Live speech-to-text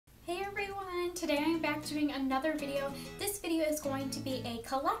Today I'm back doing another video. This video is going to be a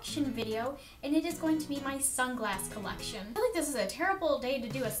collection video, and it is going to be my sunglass collection. I feel like this is a terrible day to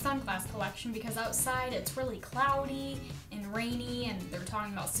do a sunglass collection because outside it's really cloudy and rainy, and they're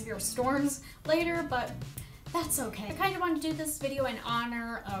talking about severe storms later, but that's okay. I kind of want to do this video in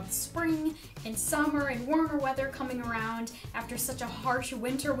honor of spring and summer and warmer weather coming around after such a harsh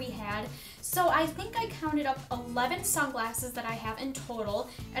winter we had. So I think I counted up 11 sunglasses that I have in total,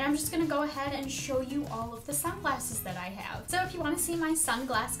 and I'm just going to go ahead and show you all of the sunglasses that I have. So if you want to see my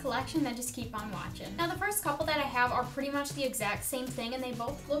sunglass collection, then just keep on watching. Now the first couple that I have are pretty much the exact same thing, and they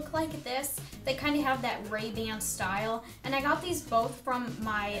both look like this. They kind of have that Ray-Ban style, and I got these both from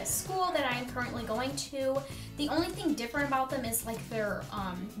my school that I am currently going to. The only thing different about them is like their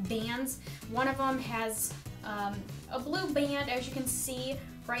bands. One of them has a blue band, as you can see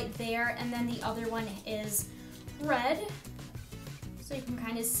right there, and then the other one is red, so you can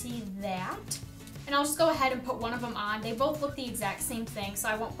kind of see that. And I'll just go ahead and put one of them on. They both look the exact same thing, so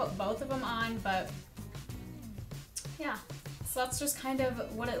I won't put both of them on, but yeah, so that's just kind of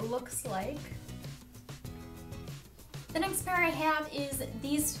what it looks like. The next pair I have is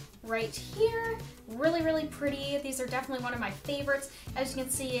these right here. Really pretty. These are definitely one of my favorites. As you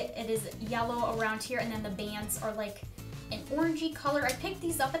can see, it is yellow around here, and then the bands are like an orangey color. I picked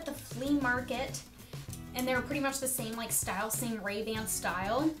these up at the flea market, and they're pretty much the same like style, same Ray-Ban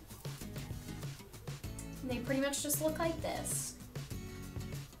style. And they pretty much just look like this.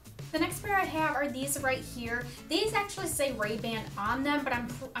 The next pair I have are these right here. These actually say Ray-Ban on them, but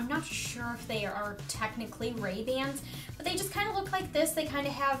I'm not sure if they are technically Ray-Bans, but they just kind of look like this. They kind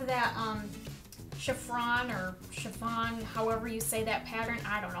of have that chiffon, however you say that pattern,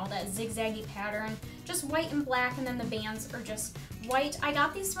 I don't know, that zigzaggy pattern, just white and black, and then the bands are just white. I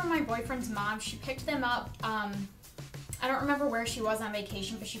got these from my boyfriend's mom. She picked them up, I don't remember where she was on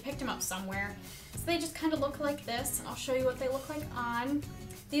vacation, but she picked them up somewhere. So they just kind of look like this, and I'll show you what they look like on.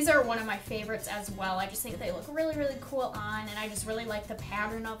 These are one of my favorites as well. I just think they look really cool on, and I just really like the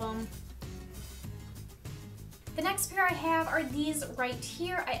pattern of them. The next pair I have are these right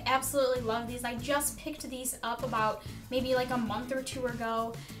here. I absolutely love these. I just picked these up about maybe like a month or two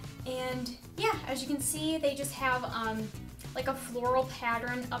ago. And yeah, as you can see, they just have like a floral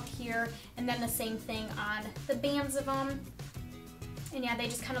pattern up here, and then the same thing on the bands of them. And yeah, they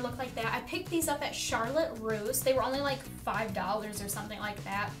just kind of look like that. I picked these up at Charlotte Russe. They were only like $5 or something like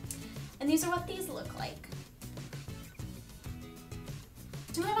that. And these are what these look like.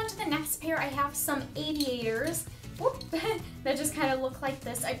 To move on to the next pair, I have some aviators that just kind of look like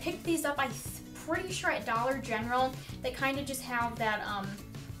this. I picked these up, I'm pretty sure at Dollar General. They kind of just have that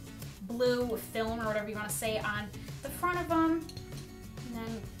blue film or whatever you want to say on the front of them. And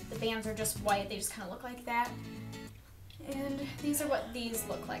then the bands are just white. They just kind of look like that. And these are what these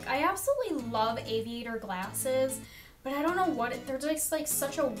look like. I absolutely love aviator glasses, but I don't know what, they're just like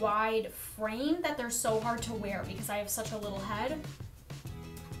such a wide frame that they're so hard to wear because I have such a little head.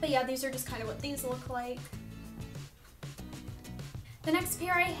 But yeah, these are just kind of what these look like. The next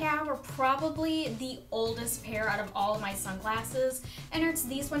pair I have are probably the oldest pair out of all of my sunglasses, and it's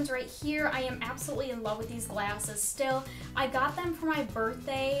these ones right here. I am absolutely in love with these glasses still. I got them for my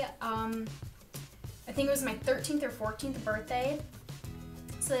birthday. I think it was my 13th or 14th birthday.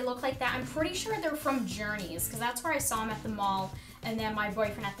 So they look like that. I'm pretty sure they're from Journeys because that's where I saw them at the mall, and then my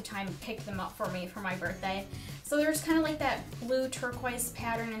boyfriend at the time picked them up for me for my birthday. So they're just kind of like that blue turquoise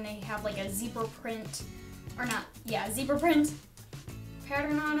pattern, and they have like a zebra print, or not, yeah, zebra print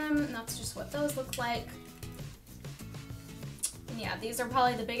pattern on them, and that's just what those look like. And yeah, these are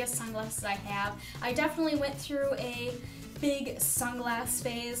probably the biggest sunglasses I have. I definitely went through a big sunglass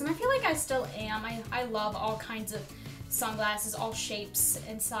phase, and I feel like I still am. I love all kinds of sunglasses, all shapes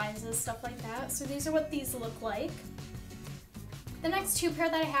and sizes, stuff like that. So these are what these look like. The next two pair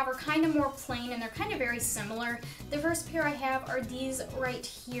that I have are kind of more plain, and they're kind of very similar. The first pair I have are these right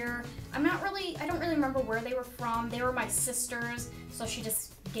here. I don't really remember where they were from. They were my sister's, so she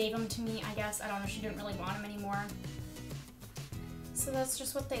just gave them to me, I guess. I don't know, she didn't really want them anymore. So that's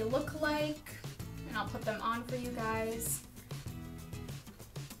just what they look like, and I'll put them on for you guys.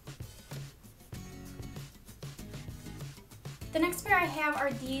 The next pair I have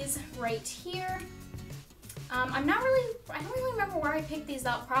are these right here. I don't really remember where I picked these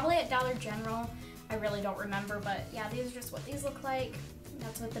up, probably at Dollar General. I really don't remember, but yeah, these are just what these look like.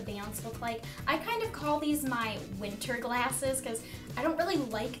 That's what the bands look like. I kind of call these my winter glasses because I don't really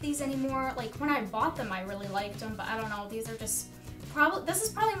like these anymore. Like when I bought them, I really liked them, but I don't know, these are just this is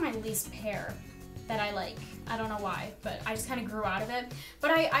probably my least pair that I like. I don't know why, but I just kind of grew out of it.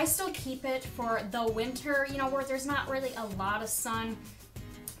 But I still keep it for the winter, you know, where there's not really a lot of sun.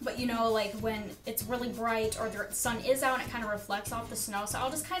 but you know, like when it's really bright or the sun is out and it kind of reflects off the snow. So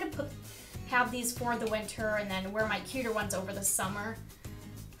I'll just kind of have these for the winter and then wear my cuter ones over the summer.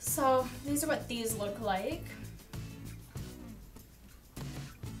 So these are what these look like.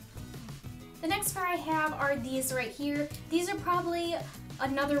 The next pair I have are these right here. These are probably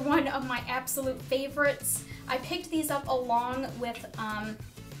another one of my absolute favorites. I picked these up along with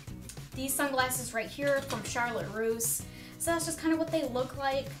these sunglasses right here from Charlotte Russe. So that's just kind of what they look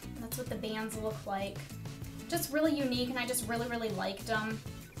like. That's what the bands look like. Just really unique, and I just really, really liked them.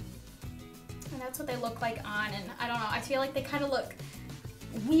 And that's what they look like on, and I don't know, I feel like they kind of look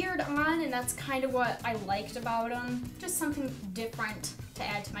weird on, and that's kind of what I liked about them. Just something different to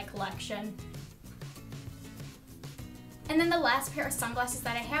add to my collection. And then the last pair of sunglasses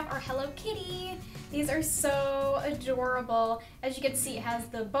that I have are Hello Kitty. These are so adorable. As you can see, it has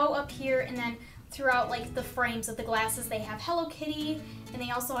the bow up here, and then throughout like the frames of the glasses they have Hello Kitty, and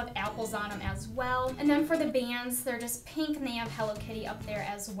they also have apples on them as well. And then for the bands, they're just pink and they have Hello Kitty up there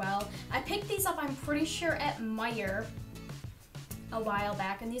as well. I picked these up, I'm pretty sure, at Meijer a while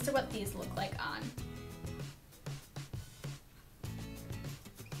back, and these are what these look like on.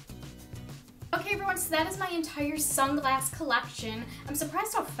 Okay everyone, so that is my entire sunglass collection. I'm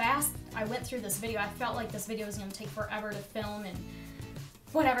surprised how fast I went through this video. I felt like this video was going to take forever to film and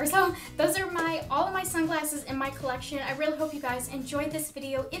whatever. So those are all of my sunglasses in my collection. I really hope you guys enjoyed this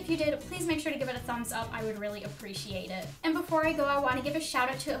video. If you did, please make sure to give it a thumbs up. I would really appreciate it. And before I go, I want to give a shout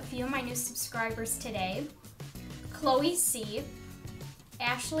out to a few of my new subscribers today. Chloe C,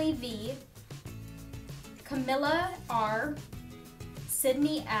 Ashley V, Camilla R,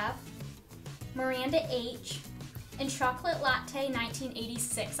 Sydney F, Miranda H, and Chocolate Latte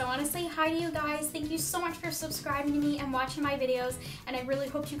 1986. I want to say hi to you guys. Thank you so much for subscribing to me and watching my videos, and I really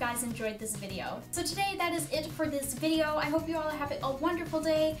hope you guys enjoyed this video. So today, that is it for this video. I hope you all have a wonderful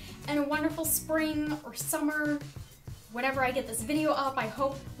day and a wonderful spring or summer. Whenever I get this video up, I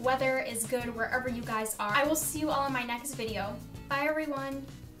hope weather is good wherever you guys are. I will see you all in my next video. Bye everyone.